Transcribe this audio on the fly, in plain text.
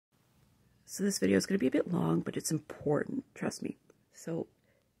So this video is going to be a bit long, but it's important, trust me. So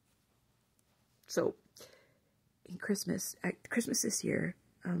in at Christmas this year,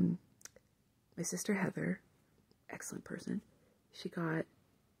 my sister Heather, excellent person, she got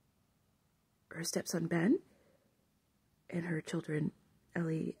her stepson Ben and her children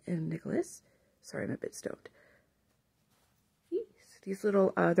Ellie and Nicholas. Sorry, I'm a bit stoned. These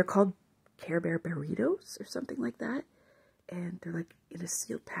little, they're called Care Bear Bearitos or something like that. And they're like in a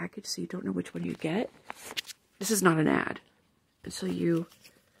sealed package, so you don't know which one you get. This is not an ad. And so you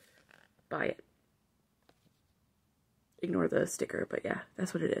buy it. Ignore the sticker, but yeah,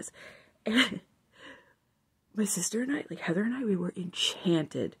 that's what it is. And my sister and I, like Heather and I, we were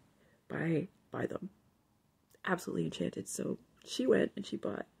enchanted by them. Absolutely enchanted. So she went and she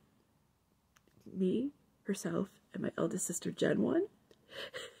bought me, herself, and my eldest sister Jen one.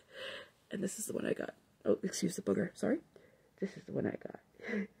 And this is the one I got. Oh, excuse the booger. Sorry. This is the one I got.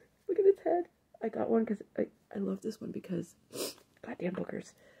 Look at its head. I got one because I love this one because, goddamn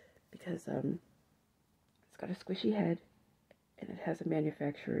boogers, because it's got a squishy head and it has a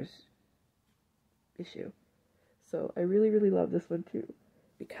manufacturer's issue. So I really, really love this one too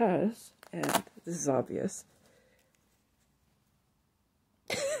because, and this is obvious,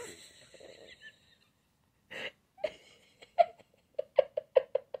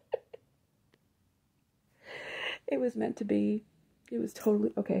 it was meant to be. It was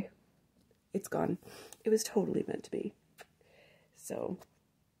totally, okay, it's gone. It was totally meant to be. So,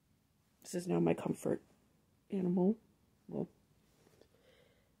 this is now my comfort animal. Well,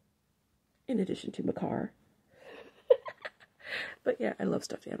 in addition to my car. But yeah, I love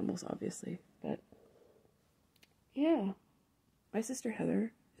stuffed animals, obviously. But, yeah. My sister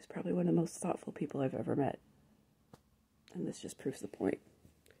Heather is probably one of the most thoughtful people I've ever met. And this just proves the point.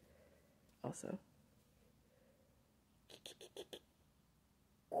 Also.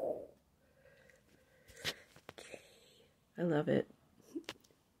 I love it.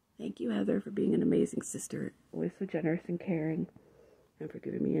 Thank you, Heather, for being an amazing sister. Always so generous and caring. And for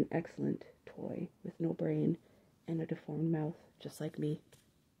giving me an excellent toy with no brain and a deformed mouth, just like me.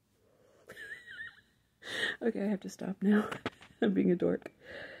 Okay, I have to stop now. I'm being a dork.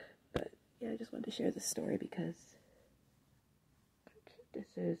 But, yeah, I just wanted to share this story because how cute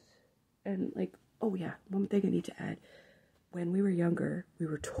this is. And, like, oh yeah, one thing I need to add. When we were younger, we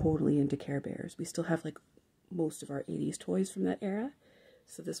were totally into Care Bears. We still have, like, most of our 80s toys from that era.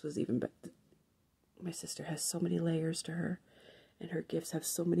 So this was even better. My sister has so many layers to her. And her gifts have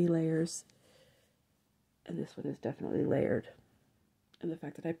so many layers. And this one is definitely layered. And the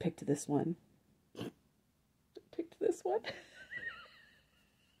fact that I picked this one.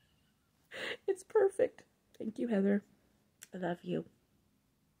 It's perfect. Thank you, Heather. I love you.